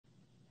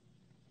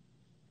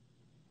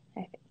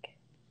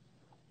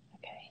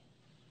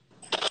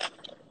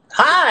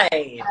Hi!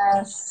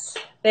 Yes,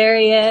 there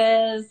he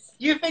is.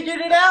 You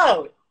figured it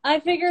out! I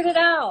figured it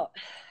out.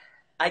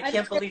 I I can't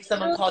figured believe it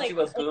someone out, called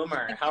you a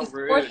boomer. How these four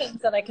rude. things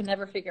that I can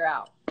never figure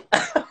out.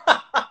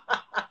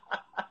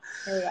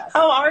 There we go.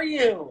 How are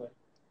you?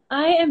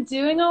 I am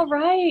doing all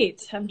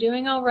right. I'm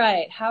doing all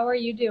right. How are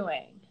you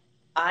doing?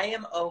 I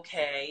am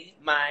okay.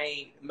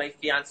 My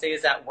fiance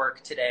is at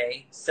work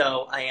today,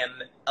 so I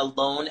am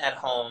alone at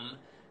home,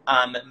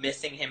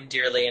 missing him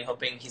dearly and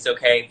hoping he's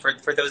okay.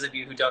 For those of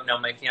you who don't know,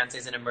 my fiance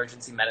is an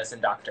emergency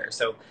medicine doctor,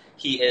 so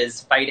he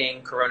is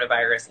fighting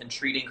coronavirus and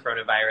treating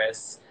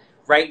coronavirus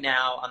right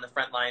now on the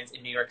front lines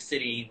in New York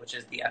City, which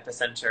is the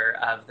epicenter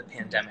of the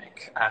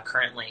pandemic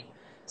currently.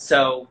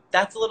 So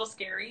that's a little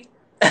scary.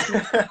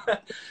 It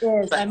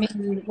is. I But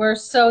mean, we're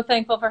so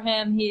thankful for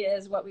him. He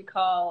is what we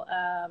call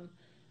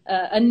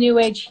a new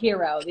age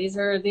hero. These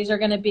are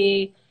going to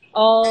be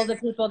all the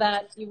people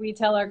that we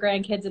tell our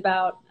grandkids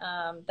about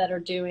that are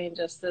doing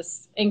just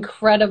this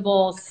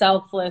incredible,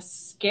 selfless,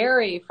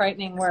 scary,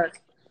 frightening work,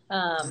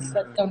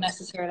 but so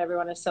necessary, and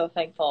everyone is so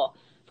thankful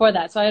for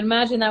that. So I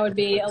imagine that would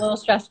be a little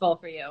stressful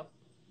for you.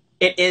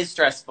 it is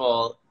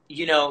stressful.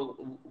 You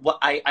know,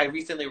 I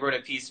recently wrote a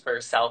piece for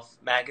Self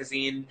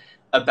magazine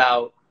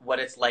about what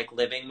it's like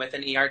living with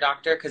an ER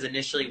doctor, because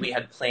initially we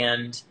had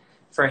planned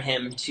for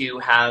him to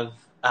have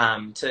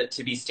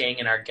to be staying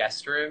in our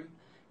guest room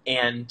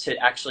and to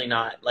actually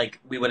not, like,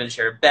 we wouldn't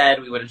share a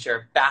bed, we wouldn't share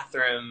a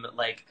bathroom,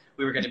 like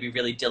we were going to be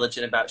really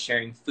diligent about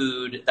sharing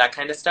food, that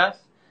kind of stuff.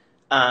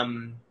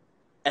 Um,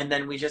 and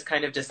then we just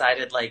kind of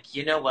decided, like,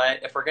 you know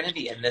what, if we're going to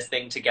be in this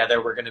thing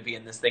together, we're going to be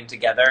in this thing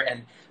together.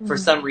 And for Mhm.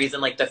 some reason,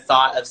 like, the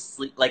thought of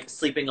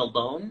sleeping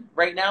alone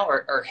right now,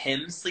 or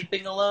him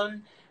sleeping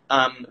alone,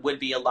 would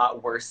be a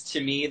lot worse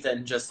to me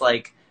than just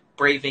like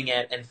braving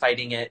it and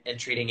fighting it and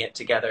treating it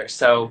together.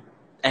 So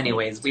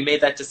anyways, we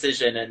made that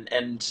decision,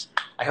 and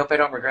I hope I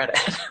don't regret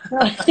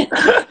Yeah,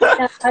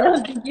 it. I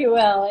don't think you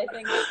will.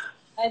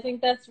 I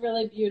think that's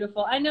really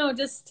beautiful. I know,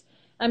 just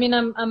I mean,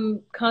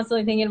 I'm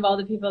constantly thinking of all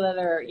the people that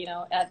are,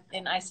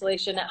 in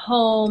isolation at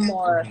home,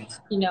 or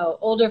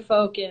older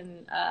folk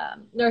in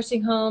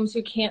nursing homes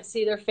who can't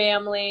see their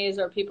families,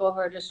 or people who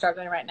are just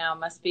struggling right now.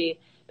 Must be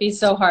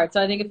so hard.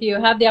 So I think if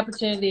you have the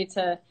opportunity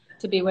to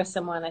be with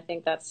someone, I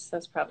think that's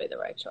probably the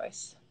right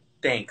choice.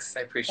 Thanks,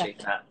 I appreciate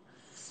Definitely. that.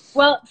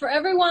 Well, for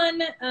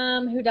everyone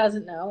who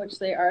doesn't know, which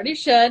they already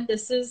should,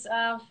 this is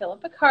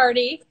Phillip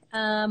Picardi,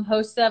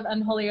 host of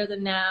Unholier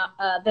Than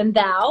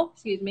Thou,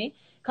 excuse me,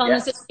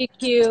 columnist at Yes.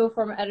 GQ,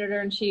 former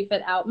editor-in-chief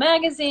at Out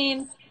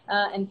Magazine,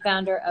 and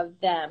founder of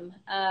Them.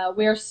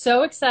 We are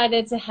so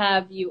excited to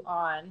have you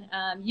on.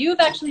 You've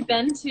actually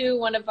been to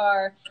one of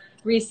our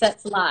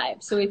Resets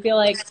Live, so we feel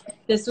like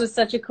this was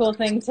such a cool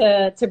thing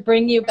to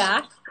bring you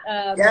back,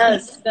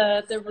 Yes.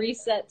 the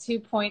Reset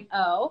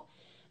 2.0.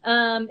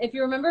 If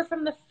you remember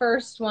from the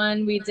first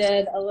one, we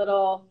did a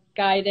little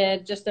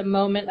guided, just a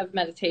moment of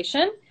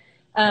meditation.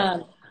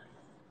 Um,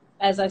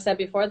 as I said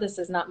before, this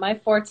is not my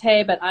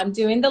forte, but I'm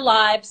doing the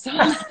live, so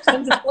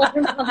I'm just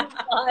learning on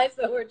the fly.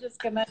 So we're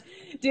just gonna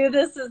do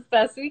this as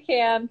best we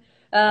can.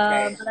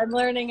 Okay. But I'm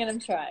learning and I'm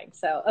trying.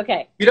 So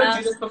okay. You don't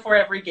do this before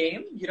every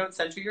game? You don't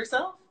center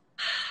yourself?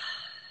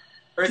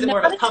 Or is it more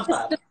of Not a in pump a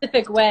up?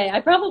 specific way. I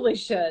probably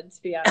should,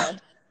 to be honest.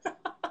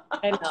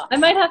 I know. I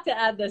might have to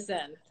add this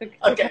in to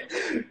Okay,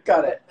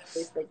 got it.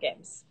 these big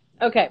games.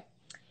 Okay.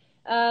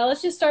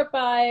 Let's just start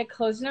by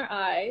closing our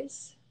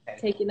eyes, Okay.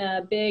 taking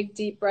a big,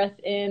 deep breath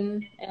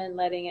in and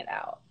letting it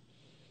out.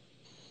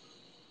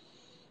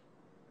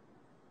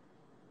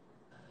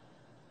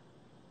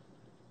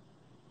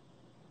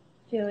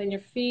 Feeling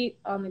your feet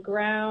on the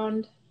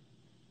ground,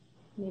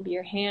 maybe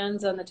your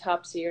hands on the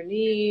tops of your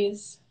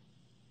knees,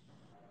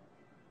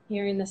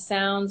 hearing the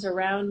sounds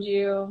around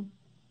you,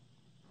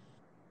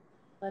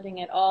 letting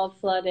it all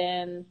flood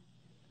in.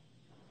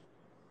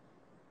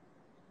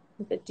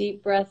 With a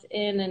deep breath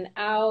in and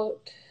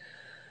out,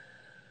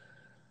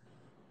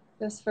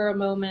 just for a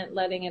moment,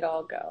 letting it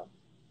all go.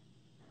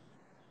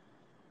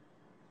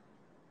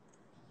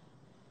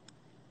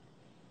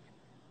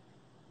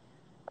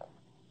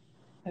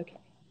 Okay.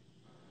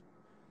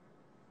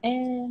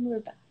 And we're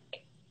back.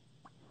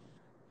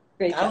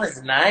 Great That job.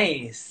 was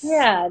nice.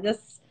 Yeah,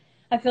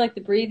 I feel like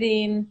the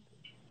breathing,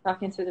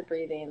 talking through the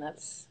breathing,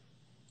 that's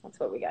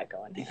what we got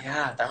going here.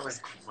 Yeah, that was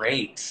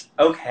great.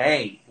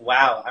 Okay.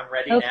 Wow, I'm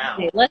ready now.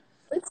 Okay, let's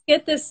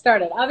get this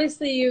started.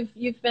 Obviously,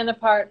 you've been a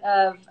part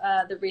of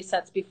the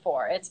resets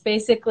before. It's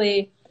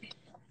basically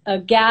a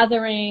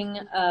gathering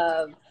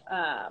of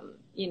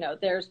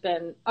there's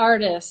been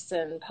artists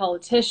and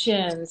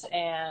politicians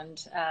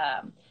and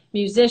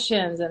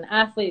musicians and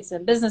athletes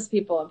and business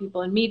people and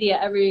people in media,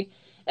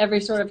 every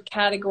sort of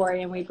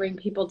category, and we bring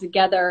people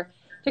together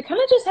to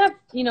kind of just have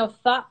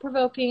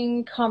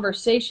thought-provoking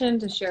conversation,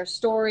 to share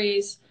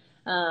stories,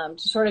 to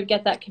sort of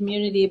get that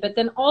community, but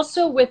then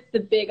also with the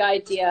big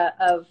idea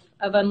of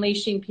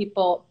unleashing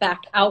people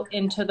back out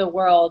into the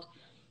world,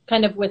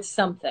 kind of with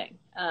something.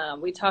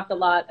 We talk a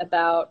lot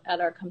about at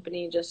our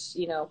company just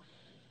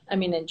I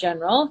mean, in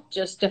general,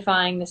 just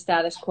defying the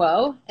status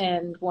quo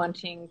and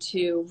wanting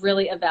to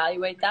really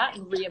evaluate that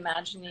and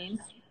reimagining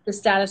the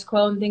status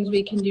quo and things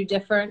we can do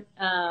different.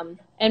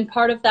 And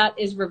part of that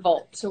is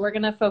revolt. So we're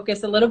going to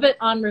focus a little bit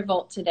on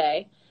revolt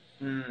today.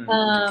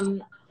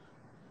 Tell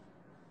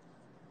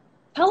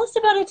us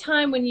about a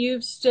time when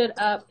you've stood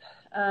up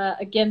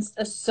against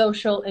a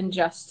social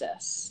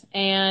injustice,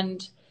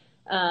 and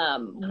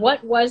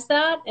what was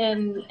that,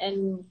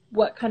 and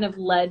what kind of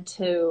led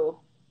to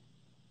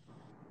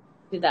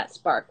that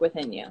spark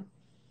within you?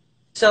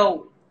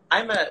 So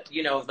I'm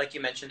like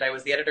you mentioned, I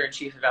was the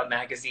editor-in-chief of Out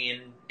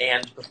Magazine.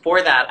 And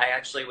before that, I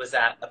actually was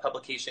at a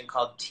publication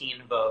called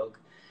Teen Vogue.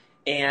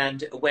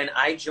 And when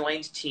I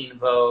joined Teen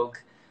Vogue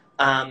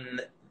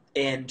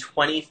in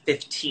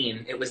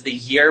 2015, it was the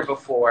year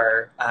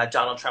before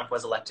Donald Trump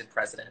was elected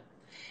president.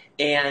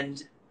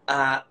 And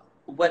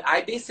what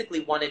I basically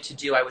wanted to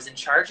do, I was in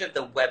charge of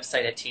the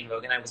website at Teen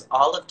Vogue, and I was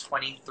all of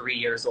 23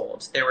 years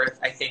old. There were,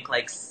 I think,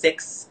 like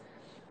 6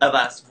 of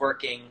us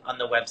working on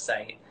the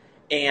website.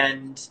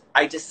 And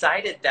I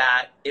decided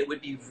that it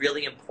would be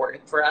really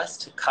important for us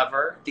to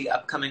cover the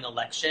upcoming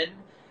election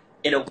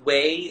in a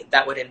way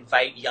that would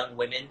invite young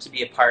women to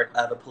be a part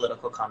of a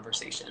political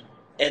conversation.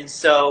 And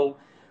so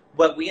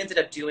what we ended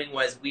up doing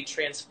was we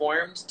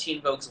transformed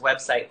Teen Vogue's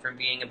website from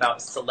being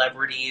about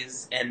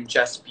celebrities and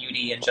just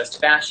beauty and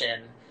just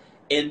fashion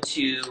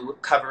into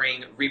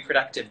covering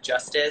reproductive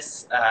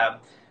justice,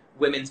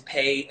 women's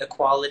pay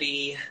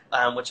equality,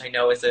 which I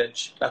know is a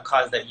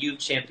cause that you've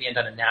championed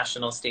on a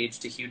national stage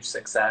to huge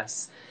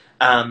success.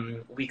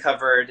 We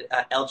covered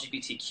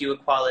LGBTQ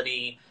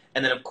equality.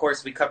 And then, of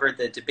course, we covered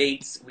the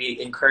debates. We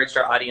encouraged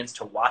our audience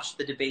to watch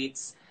the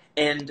debates.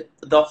 And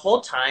the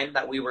whole time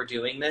that we were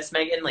doing this,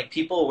 Megan, like,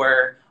 people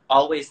were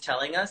always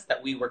telling us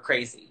that we were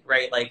crazy,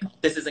 right? Like,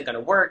 this isn't going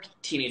to work.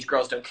 Teenage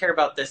girls don't care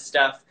about this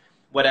stuff,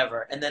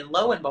 whatever. And then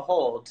lo and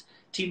behold,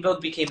 Teen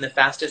Vogue became the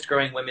fastest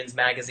growing women's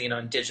magazine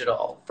on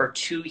digital for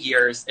 2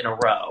 years in a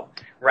row,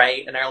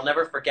 right? And I'll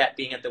never forget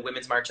being at the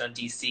Women's March on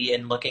DC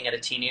and looking at a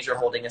teenager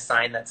holding a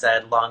sign that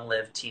said, "Long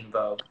live Teen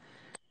Vogue."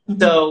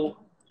 Mm-hmm. So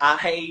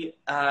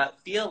I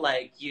feel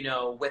like,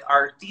 with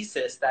our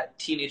thesis that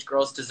teenage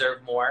girls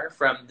deserve more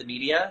from the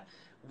media,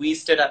 we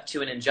stood up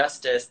to an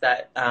injustice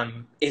that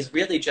is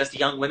really just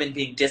young women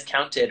being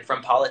discounted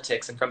from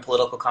politics and from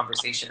political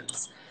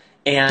conversations.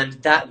 And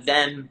that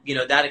then,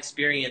 that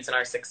experience and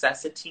our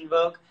success at Teen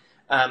Vogue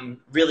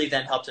really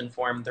then helped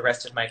inform the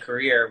rest of my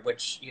career,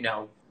 which,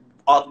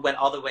 went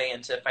all the way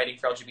into fighting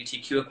for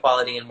LGBTQ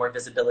equality and more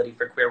visibility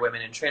for queer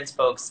women and trans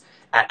folks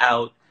at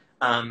Out.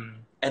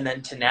 And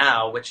then to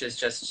now, which is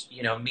just,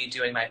 me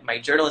doing my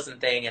journalism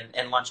thing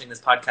and launching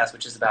this podcast,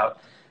 which is about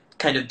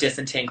kind of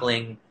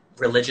disentangling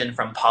religion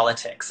from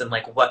politics and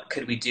like, what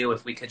could we do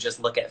if we could just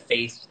look at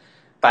faith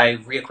by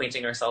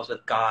reacquainting ourselves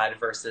with God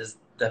versus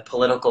the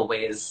political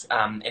ways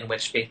in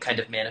which faith kind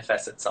of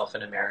manifests itself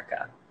in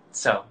America.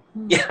 So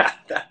yeah,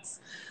 that's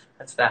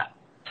that.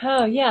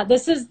 Oh yeah,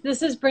 this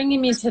is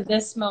bringing me to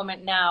this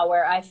moment now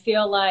where I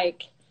feel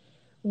like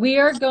we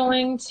are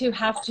going to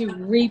have to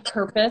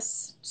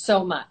repurpose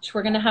so much.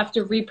 We're going to have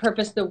to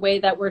repurpose the way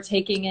that we're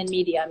taking in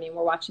media. I mean,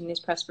 we're watching these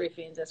press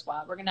briefings as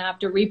well. We're going to have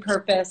to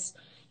repurpose,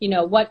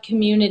 what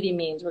community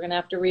means. We're going to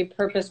have to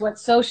repurpose what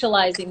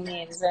socializing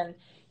means and,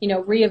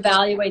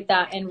 reevaluate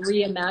that and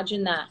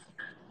reimagine that.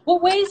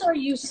 What ways are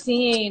you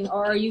seeing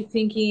or are you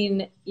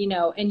thinking,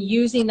 and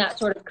using that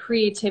sort of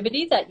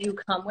creativity that you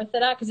come with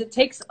it at? Because it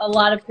takes a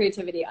lot of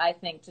creativity, I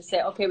think, to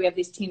say, okay, we have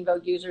these Teen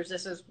Vogue users.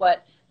 This is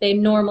what they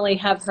normally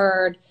have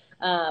heard.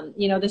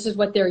 This is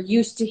what they're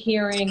used to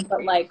hearing,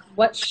 but like,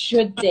 what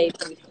should they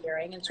be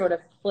hearing, and sort of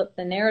flip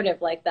the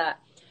narrative like that.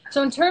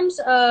 So in terms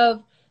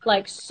of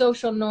like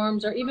social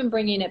norms, or even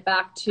bringing it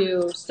back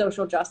to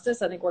social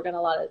justice, I think we're going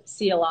to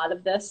see a lot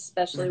of this,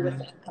 especially with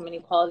the income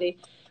inequality.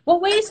 What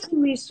ways can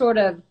we sort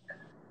of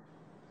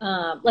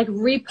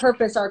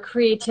repurpose our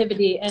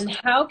creativity, and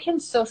how can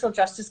social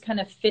justice kind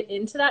of fit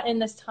into that in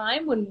this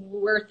time when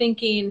we're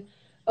thinking,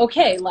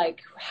 okay,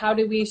 like, how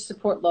do we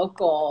support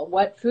local?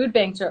 What food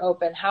banks are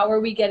open? How are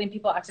we getting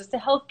people access to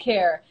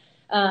healthcare?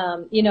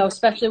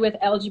 Especially with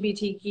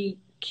LGBTQ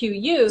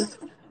youth,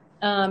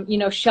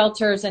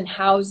 shelters and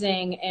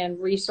housing and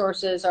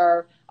resources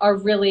are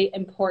really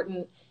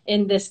important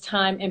in this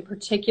time, in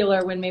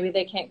particular, when maybe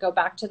they can't go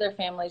back to their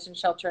families and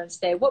shelter and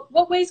stay.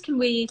 What ways can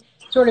we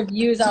sort of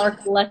use our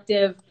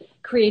collective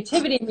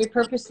creativity and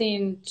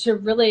repurposing to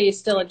really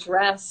still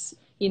address,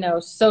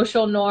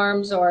 social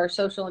norms or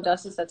social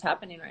injustice that's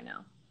happening right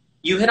now?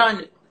 You hit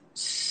on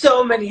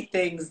so many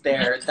things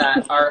there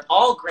that are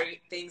all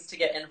great things to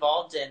get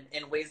involved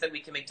in ways that we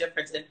can make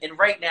difference. And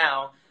right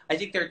now, I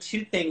think there are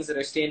 2 things that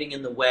are standing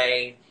in the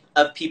way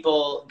of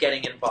people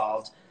getting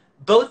involved.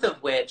 Both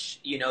of which,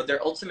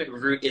 their ultimate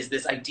root is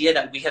this idea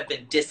that we have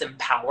been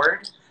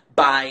disempowered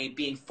by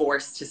being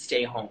forced to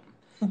stay home.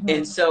 Mm-hmm.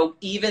 And so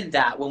even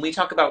that, when we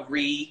talk about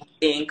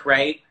re-ink,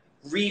 right,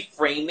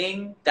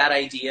 reframing that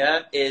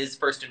idea is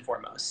first and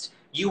foremost.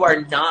 You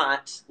are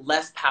not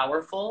less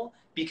powerful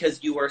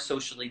because you are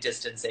socially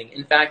distancing.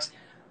 In fact,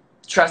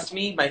 trust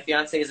me, my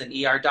fiance is an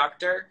ER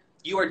doctor.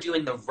 You are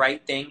doing the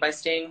right thing by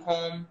staying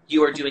home.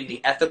 You are doing the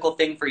ethical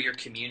thing for your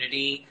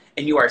community,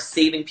 and you are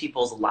saving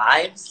people's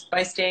lives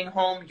by staying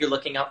home. You're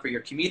looking out for your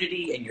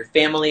community and your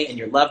family and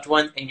your loved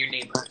ones and your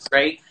neighbors,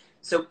 right?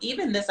 So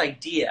even this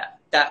idea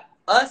that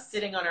us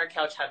sitting on our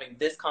couch having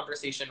this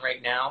conversation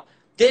right now,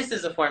 this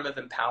is a form of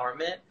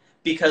empowerment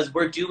because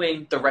we're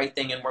doing the right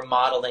thing and we're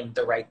modeling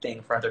the right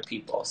thing for other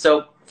people.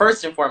 So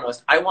first and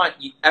foremost, I want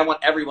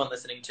everyone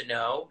listening to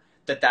know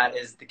that that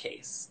is the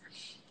case.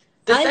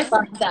 I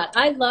love that.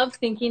 I love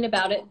thinking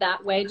about it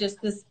that way,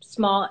 just this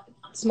small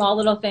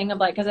little thing of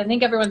like, because I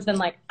think everyone's been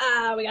like,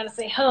 we got to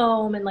stay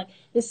home and like,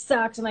 this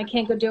sucks and I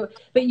can't go do it.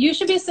 But you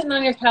should be sitting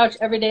on your couch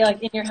every day,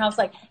 like in your house,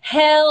 like,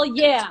 hell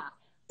yeah.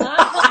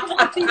 I'm helping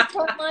out these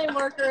frontline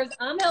workers.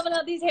 I'm helping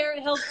out these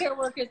healthcare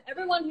workers.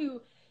 Everyone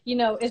who, you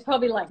know, is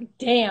probably like,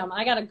 damn,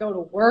 I got to go to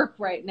work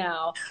right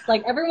now.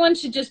 Like everyone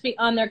should just be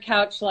on their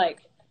couch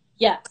like,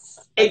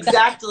 yes.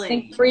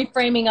 Exactly.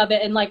 Reframing of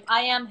it. And like,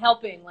 I am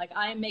helping, like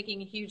I am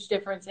making a huge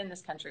difference in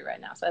this country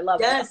right now. So I love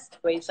the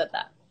way you said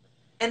that.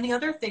 And the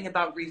other thing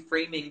about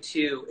reframing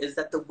too, is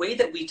that the way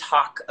that we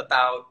talk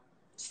about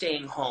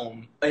staying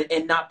home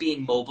and not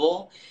being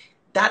mobile,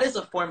 that is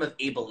a form of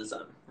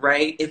ableism,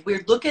 right? If we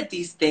look at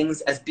these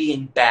things as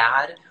being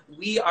bad,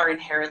 we are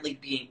inherently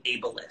being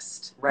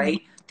ableist, right?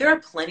 Mm-hmm. There are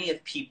plenty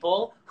of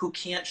people who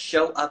can't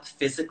show up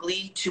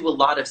physically to a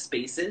lot of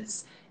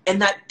spaces.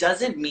 And that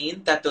doesn't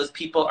mean that those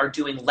people are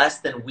doing less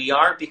than we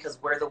are because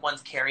we're the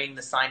ones carrying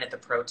the sign at the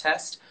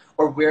protest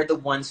or we're the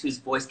ones whose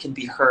voice can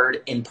be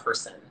heard in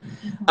person.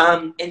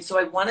 Mm-hmm. And so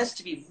I want us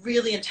to be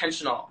really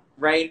intentional,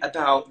 right,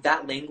 about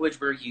that language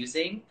we're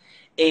using.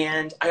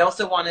 And I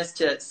also want us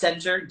to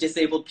center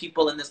disabled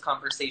people in this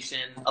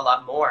conversation a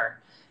lot more.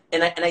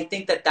 And I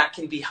think that that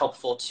can be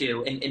helpful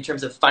too in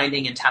terms of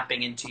finding and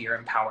tapping into your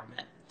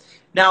empowerment.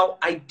 Now,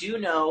 I do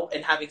know,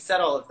 and having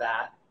said all of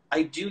that,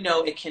 I do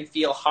know it can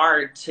feel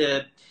hard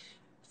to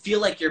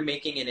feel like you're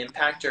making an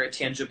impact or a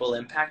tangible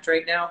impact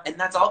right now. And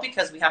that's all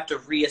because we have to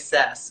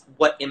reassess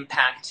what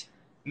impact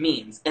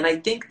means. And I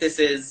think this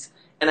is,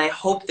 and I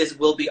hope this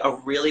will be a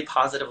really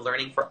positive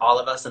learning for all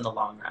of us in the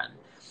long run.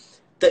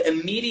 The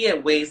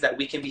immediate ways that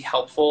we can be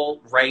helpful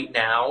right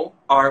now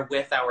are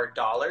with our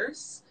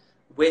dollars,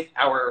 with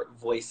our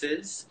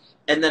voices,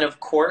 and then, of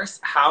course,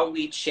 how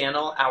we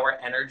channel our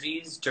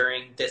energies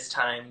during this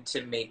time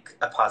to make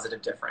a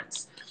positive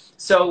difference.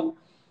 So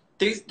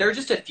there are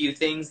just a few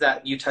things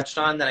that you touched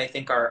on that I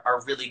think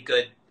are really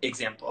good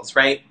examples,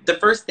 right? The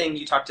first thing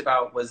you talked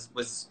about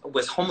was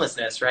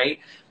homelessness, right?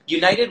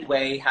 United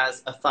Way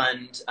has a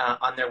fund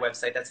on their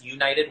website, that's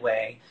United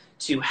Way,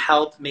 to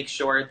help make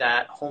sure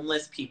that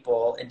homeless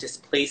people and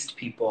displaced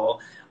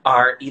people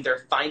are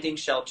either finding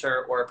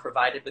shelter or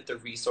provided with the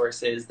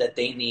resources that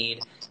they need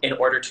in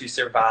order to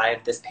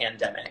survive this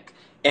pandemic.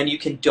 And you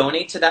can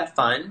donate to that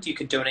fund, you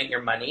can donate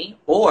your money,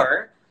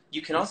 or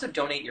you can also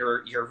donate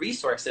your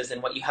resources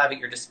and what you have at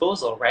your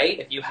disposal, right?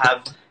 If you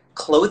have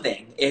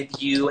clothing,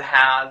 if you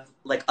have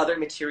like other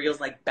materials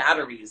like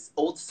batteries,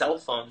 old cell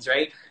phones,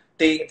 right?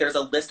 There's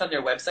a list on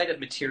their website of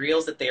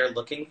materials that they are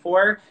looking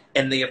for,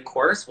 and they, of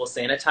course, will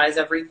sanitize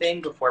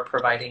everything before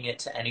providing it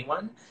to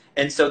anyone.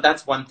 And so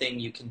that's one thing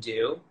you can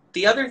do.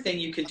 The other thing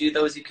you can do,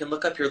 though, is you can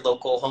look up your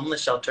local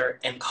homeless shelter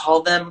and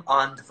call them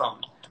on the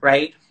phone,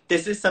 right?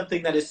 This is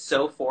something that is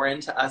so foreign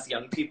to us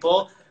young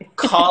people.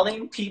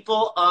 Calling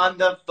people on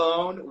the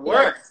phone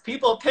works.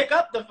 People pick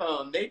up the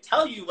phone. They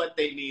tell you what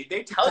they need.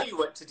 They tell you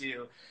what to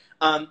do.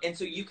 And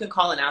so you can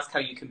call and ask how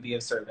you can be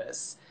of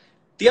service.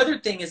 The other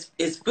thing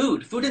is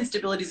food. Food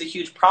instability is a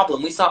huge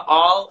problem. We saw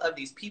all of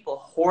these people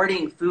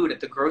hoarding food at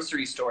the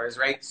grocery stores,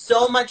 right?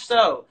 So much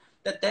so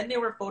that then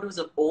there were photos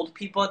of old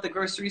people at the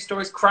grocery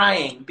stores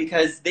crying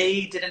because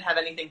they didn't have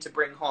anything to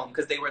bring home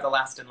because they were the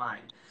last in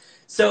line.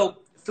 So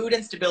food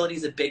instability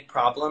is a big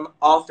problem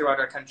all throughout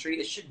our country.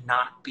 It should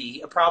not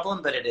be a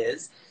problem, but it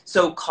is.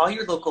 So call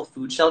your local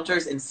food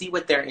shelters and see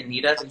what they're in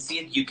need of and see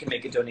if you can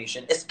make a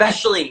donation,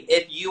 especially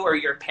if you or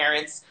your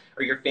parents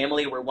or your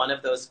family were one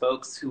of those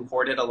folks who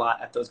hoarded a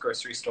lot at those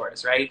grocery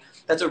stores, right?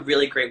 That's a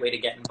really great way to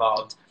get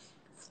involved.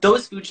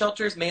 Those food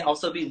shelters may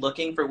also be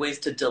looking for ways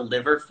to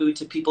deliver food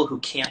to people who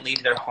can't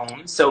leave their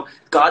homes. So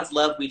God's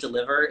Love We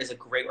Deliver is a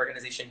great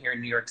organization here in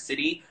New York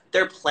City.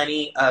 There are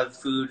plenty of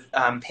food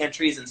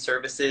pantries and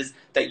services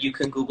that you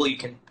can Google. You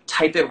can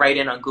type it right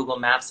in on Google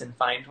Maps and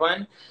find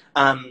one.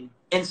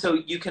 And so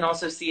you can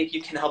also see if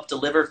you can help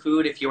deliver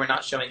food if you are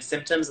not showing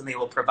symptoms, and they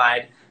will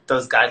provide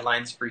those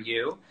guidelines for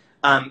you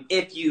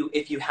if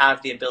you have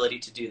the ability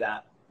to do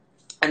that.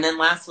 And then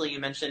lastly, you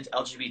mentioned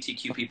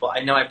LGBTQ people.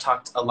 I know I've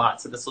talked a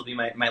lot, so this will be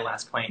my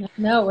last point.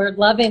 No, we're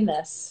loving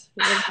this.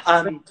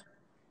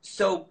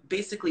 So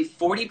basically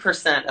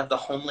 40% of the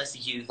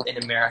homeless youth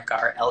in America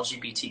are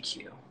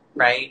LGBTQ,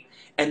 right?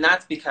 And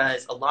that's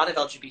because a lot of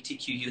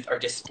LGBTQ youth are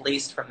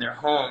displaced from their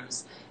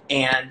homes,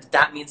 and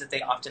that means that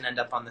they often end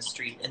up on the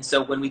street. And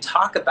so when we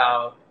talk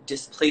about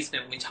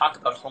displacement, when we talk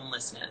about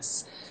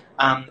homelessness,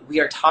 we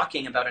are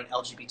talking about an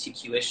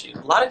LGBTQ issue.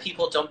 A lot of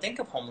people don't think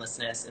of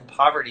homelessness and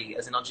poverty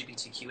as an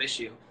LGBTQ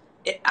issue.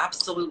 It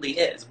absolutely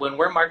is. When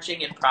we're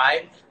marching in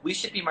Pride, we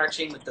should be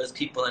marching with those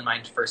people in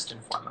mind first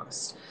and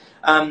foremost.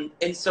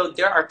 And so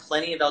there are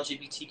plenty of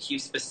LGBTQ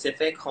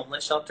specific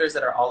homeless shelters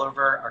that are all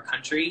over our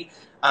country.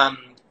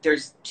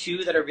 There's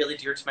two that are really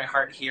dear to my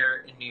heart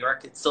here in New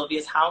York. It's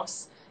Sylvia's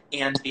House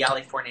and the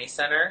Alley Fournet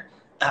Center.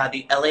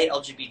 The LA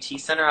LGBT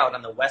Center out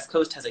on the West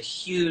Coast has a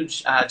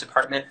huge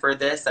department for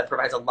this that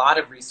provides a lot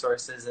of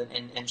resources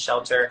and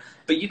shelter.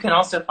 But you can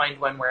also find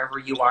one wherever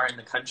you are in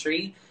the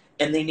country,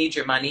 and they need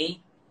your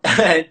money,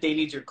 they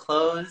need your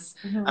clothes,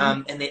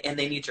 and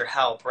they need your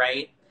help,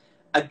 right?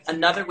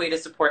 Another way to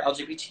support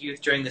LGBT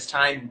youth during this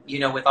time, you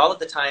know, with all of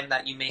the time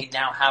that you may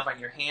now have on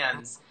your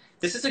hands,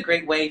 this is a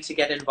great way to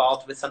get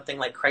involved with something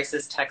like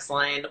Crisis Text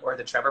Line or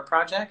the Trevor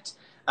Project,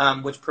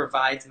 which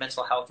provides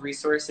mental health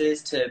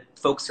resources to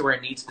folks who are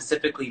in need,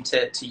 specifically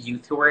to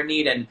youth who are in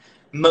need, and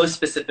most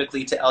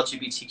specifically to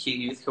LGBTQ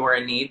youth who are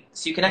in need.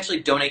 So you can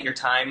actually donate your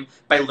time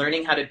by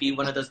learning how to be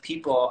one of those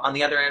people on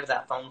the other end of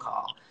that phone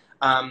call.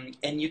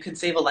 And you can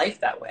save a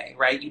life that way,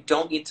 right? You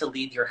don't need to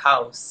leave your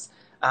house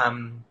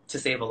to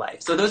save a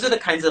life. So those are the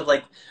kinds of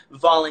like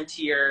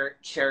volunteer,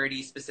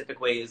 charity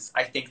specific ways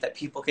I think that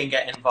people can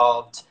get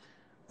involved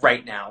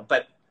right now.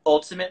 But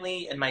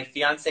ultimately, and my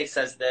fiance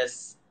says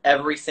this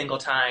every single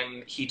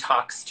time he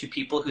talks to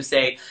people who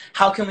say,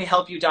 how can we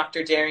help you,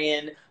 Dr.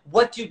 Darian?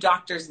 What do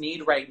doctors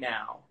need right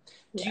now?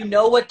 Do you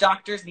know what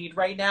doctors need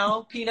right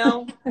now,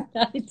 Pino?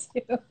 I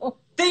do.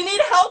 They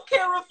need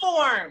healthcare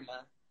reform.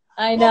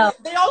 I know. Well,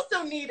 they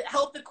also need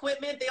health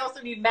equipment. They also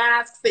need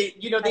masks. They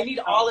need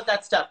all of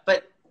that stuff.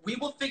 But we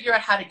will figure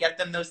out how to get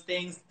them those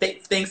things,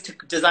 thanks to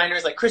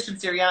designers like Christian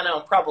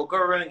Siriano and Prabal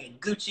Gurung and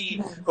Gucci,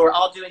 who are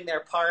all doing their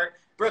part.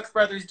 Brooks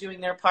Brothers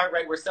doing their part,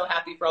 right? We're so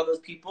happy for all those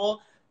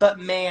people. But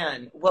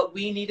man, what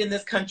we need in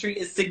this country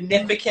is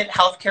significant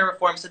healthcare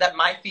reform so that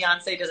my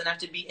fiance doesn't have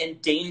to be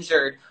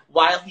endangered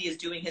while he is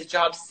doing his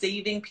job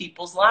saving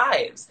people's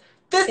lives.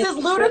 This is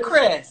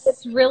ludicrous.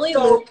 It's really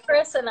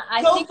ludicrous, and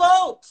go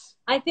vote.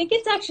 I think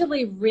it's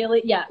actually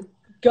really,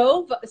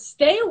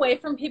 stay away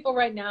from people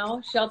right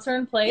now, shelter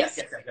in place,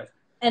 yes.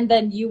 And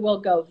then you will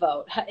go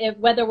vote,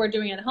 whether we're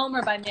doing it at home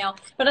or by mail.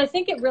 But I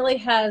think it really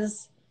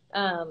has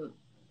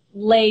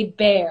laid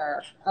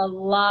bare a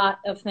lot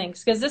of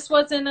things, because this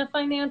wasn't a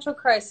financial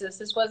crisis.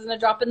 This wasn't a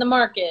drop in the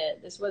market.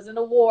 This wasn't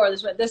a war.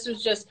 This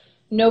was just,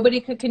 nobody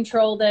could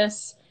control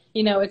this.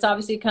 You know, it's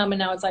obviously come, and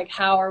now it's like,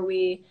 how are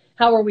we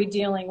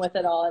dealing with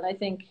it all? And I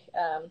think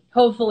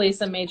hopefully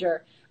some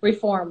major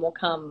reform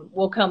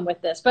will come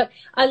with this. But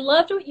I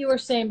loved what you were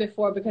saying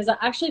before, because I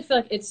actually feel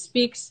like it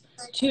speaks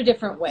two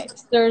different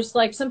ways. There's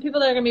like some people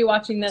that are going to be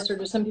watching this, or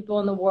just some people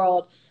in the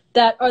world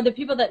that are the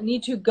people that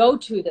need to go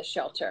to the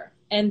shelter,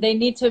 and they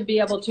need to be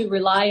able to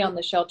rely on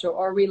the shelter,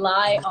 or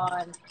rely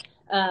on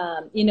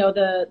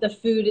the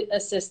food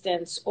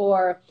assistance,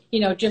 or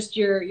just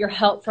your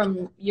help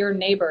from your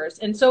neighbors.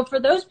 And so for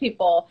those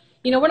people,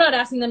 we're not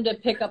asking them to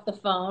pick up the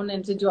phone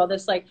and to do all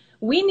this. Like,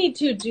 we need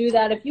to do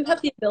that. If you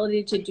have the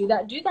ability to do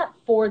that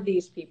for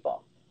these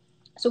people.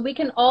 So we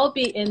can all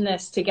be in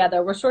this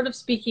together. We're sort of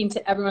speaking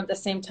to everyone at the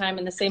same time,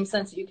 in the same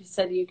sense that you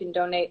said you can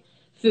donate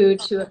food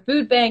to a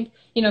food bank.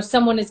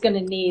 Someone is going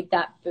to need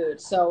that food.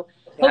 So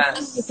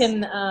hopefully you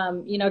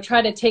can,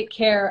 try to take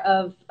care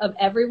of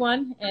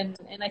everyone. And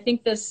I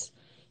think this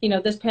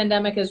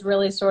pandemic is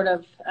really sort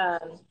of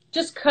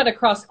just cut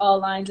across all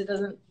lines. It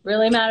doesn't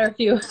really matter if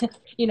you,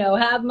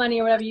 have money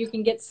or whatever. You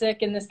can get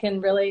sick, and this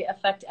can really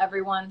affect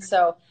everyone.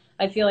 So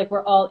I feel like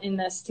we're all in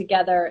this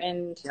together.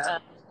 And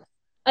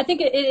I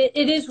think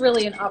it is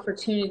really an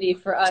opportunity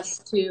for us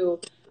to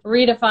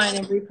redefine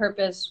and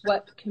repurpose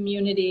what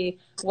community,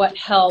 what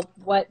help,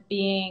 what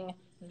being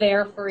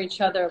there for each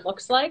other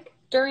looks like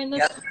during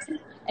this time,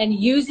 and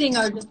using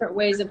our different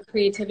ways of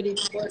creativity.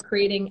 People are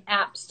creating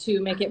apps to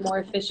make it more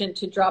efficient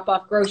to drop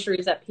off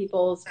groceries at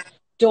people's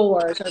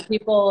doors, or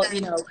people,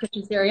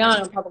 Christian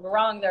Siriano, Pablo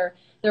Garang, they're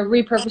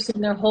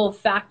repurposing their whole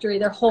factory,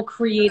 their whole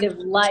creative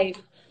life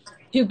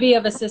to be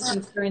of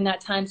assistance during that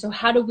time. So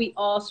how do we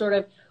all sort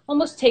of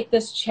almost take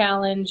this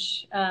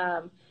challenge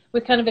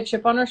with kind of a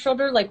chip on our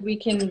shoulder? Like, we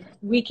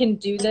can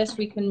do this.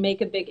 We can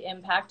make a big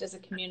impact as a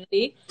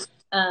community.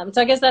 So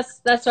I guess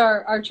that's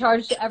our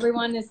charge to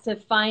everyone, is to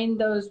find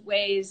those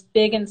ways,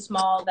 big and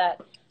small,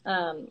 that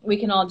we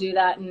can all do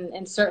that.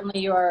 And certainly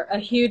you are a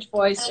huge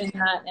voice in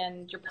that,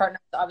 and your partner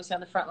is obviously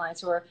on the front line.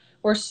 So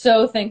we're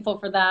so thankful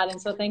for that,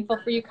 and so thankful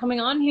for you coming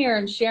on here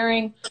and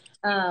sharing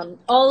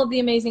all of the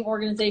amazing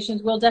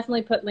organizations. We'll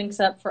definitely put links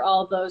up for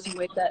all of those in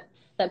ways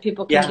that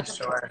people can do.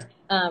 Sure.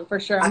 For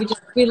sure. And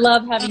we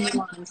love having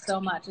you on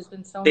so much. It's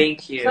been so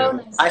Thank you. So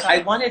nice. I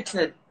wanted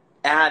to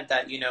add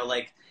that,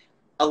 like,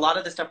 a lot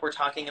of the stuff we're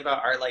talking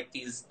about are like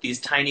these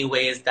tiny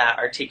ways that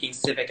are taking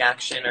civic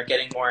action or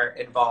getting more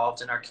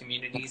involved in our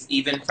communities,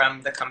 even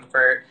from the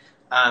comfort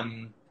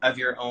of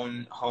your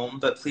own home.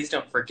 But please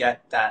don't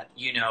forget that,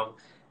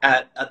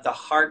 at the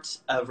heart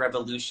of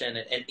revolution,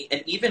 and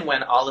even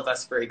when all of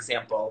us, for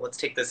example, let's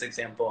take this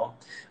example,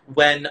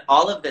 when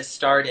all of this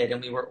started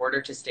and we were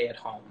ordered to stay at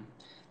home,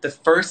 the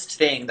first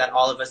thing that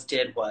all of us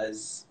did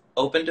was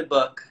opened a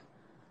book,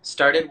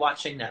 started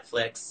watching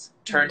Netflix,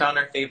 turned on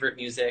our favorite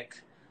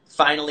music,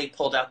 finally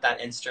pulled out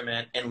that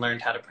instrument and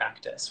learned how to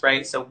practice,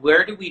 right? So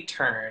where do we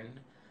turn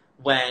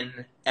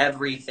when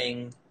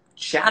everything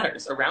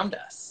shatters around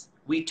us?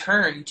 We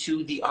turn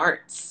to the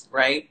arts,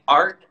 right?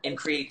 Art and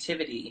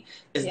creativity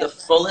is the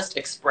fullest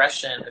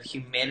expression of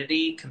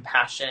humanity,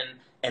 compassion,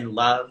 and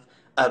love.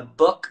 A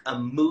book, a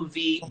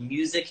movie,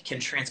 music can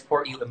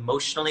transport you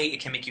emotionally.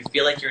 It can make you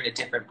feel like you're in a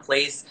different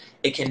place.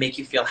 It can make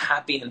you feel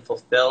happy and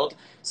fulfilled.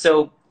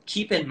 So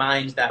keep in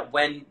mind that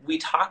when we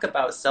talk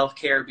about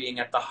self-care being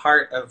at the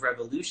heart of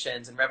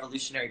revolutions and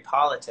revolutionary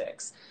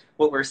politics,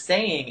 what we're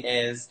saying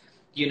is,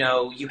 you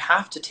know, you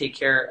have to take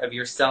care of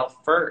yourself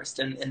first.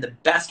 And the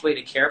best way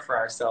to care for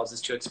ourselves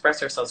is to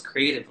express ourselves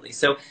creatively.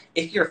 So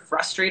if you're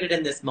frustrated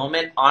in this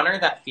moment, honor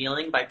that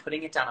feeling by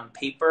putting it down on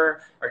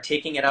paper or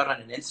taking it out on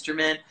an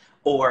instrument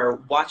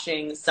or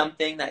watching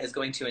something that is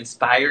going to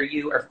inspire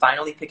you or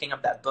finally picking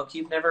up that book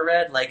you've never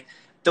read. Like,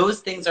 those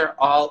things are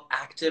all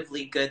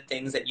actively good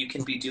things that you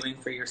can be doing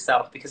for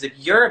yourself, because if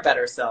you're a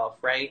better self,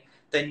 right,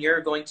 then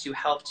you're going to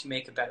help to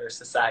make a better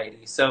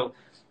society. So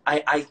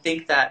I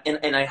think that,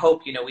 and I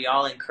hope, you know, we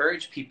all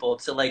encourage people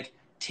to like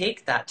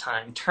take that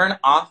time, turn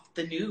off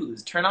the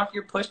news, turn off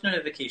your push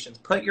notifications,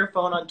 put your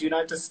phone on do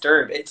not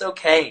disturb. It's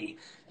okay.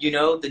 You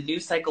know, the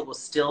news cycle will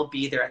still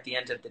be there at the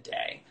end of the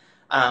day.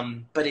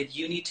 But if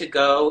you need to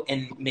go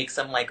and make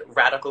some like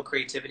radical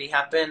creativity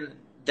happen,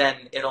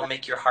 then it'll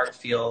make your heart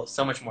feel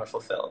so much more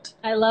fulfilled.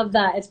 I love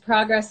that. It's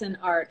progress and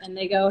art, and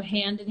they go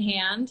hand in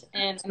hand.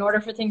 And in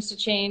order for things to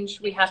change,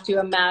 we have to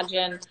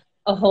imagine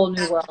a whole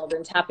new world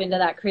and tap into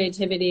that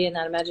creativity and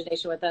that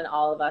imagination within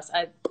all of us.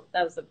 That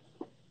was the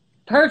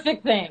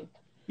perfect thing.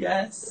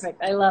 Yes.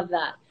 Perfect. I love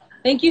that.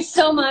 Thank you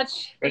so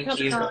much for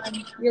coming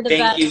on. You're the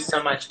best. Thank you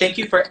so much. Thank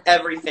you for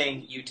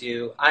everything you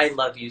do. I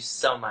love you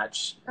so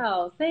much.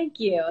 Oh, thank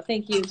you.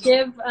 Thank you.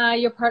 Give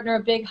your partner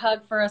a big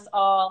hug for us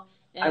all.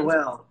 I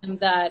will.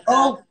 That,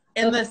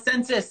 and the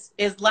census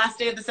is, last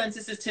day of the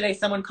census is today.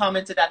 Someone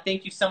commented that.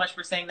 Thank you so much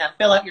for saying that.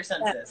 Fill out your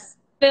census.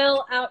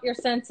 Fill out your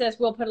census.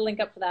 We'll put a link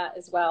up for that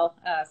as well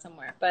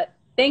somewhere. But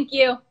thank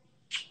you.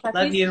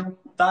 Love you.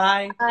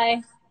 Bye.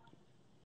 Bye.